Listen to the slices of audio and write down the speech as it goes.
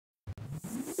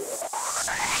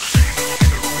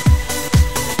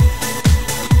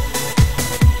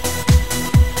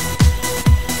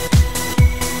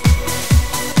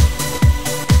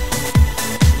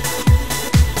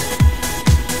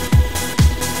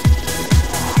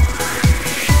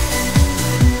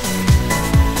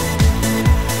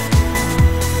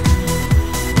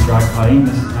cutting.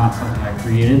 This is not something I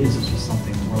created. This is just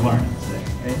something we're learning today.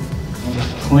 Okay? I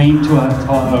don't claim to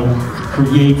have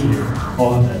created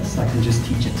all of this. I can just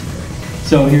teach it to you.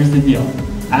 So here's the deal.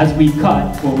 As we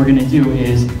cut, what we're going to do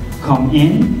is come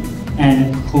in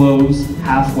and close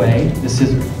halfway the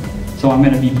scissor. So I'm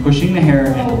going to be pushing the hair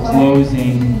and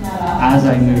closing as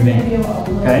I move in.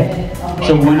 Okay?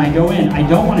 So when I go in, I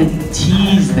don't want to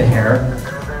tease the hair,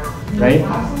 right?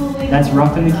 That's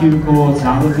rough in the cuticle, it's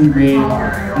not looking great,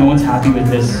 no one's happy with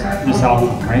this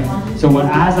outcome, right? So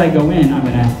as I go in, I'm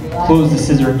going to close the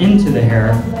scissor into the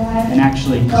hair and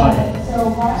actually cut it.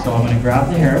 So I'm going to grab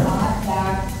the hair,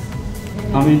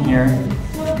 come in here,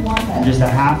 and just a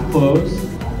half close,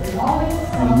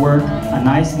 and work a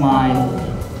nice line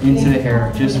into the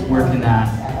hair, just working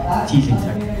that teasing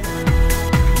technique.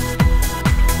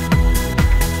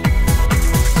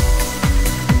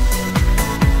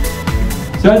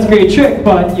 So that's a great trick,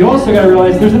 but you also got to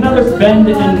realize there's another bend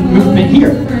and movement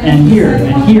here, and here,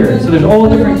 and here. So there's all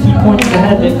different key points of the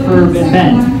head that curve and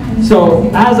bend. So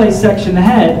as I section the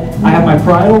head, I have my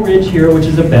parietal ridge here, which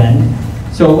is a bend.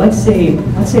 So let's say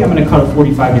I'm going to cut a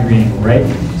 45-degree angle, right?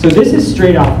 So this is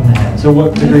straight out from the head. So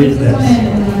what degree is this?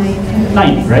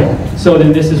 90, right? So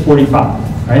then this is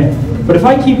 45, right? But if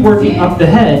I keep working up the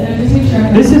head,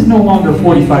 this is no longer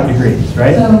 45 degrees,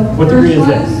 right? What degree is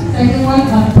this?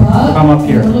 If I'm up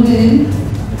here,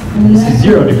 this is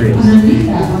 0 degrees,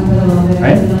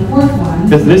 right?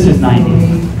 Because this is 90,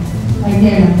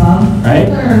 right?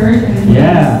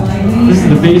 Yeah, this is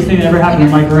the biggest thing that ever happened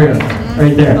in my career,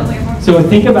 right there. So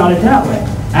think about it that way.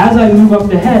 As I move up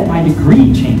the head, my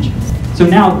degree changes. So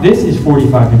now this is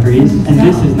 45 degrees and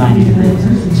this is 90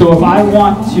 degrees. So if I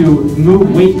want to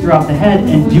move weight throughout the head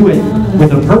and do it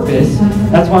with a purpose,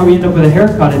 that's why we end up with a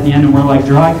haircut at the end and we're like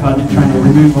dry cut and trying to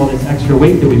remove all this extra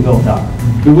weight that we built up.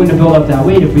 We wouldn't have built up that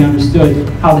weight if we understood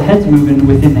how the head's moving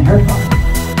within the haircut.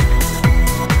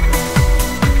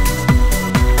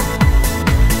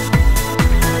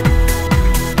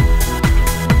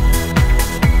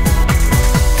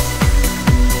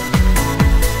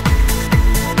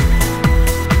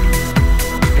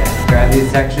 Grab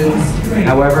these sections,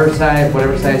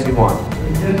 whatever size you want.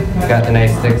 Got the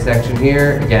nice thick section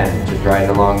here. Again, just riding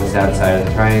along this outside of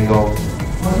the triangle.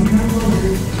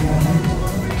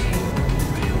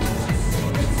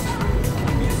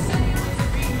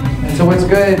 So what's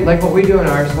good, like what we do in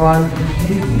our salon,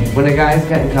 when a guy's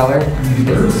getting color, it's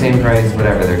the same price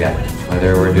whatever they're getting.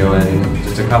 Whether we're doing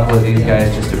just a couple of these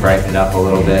guys just to brighten it up a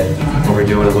little bit, or we're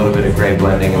doing a little bit of gray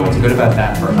blending. And what's good about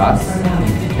that for us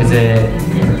is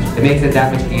it makes it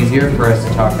that much easier for us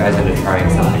to talk guys into trying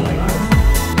something like that.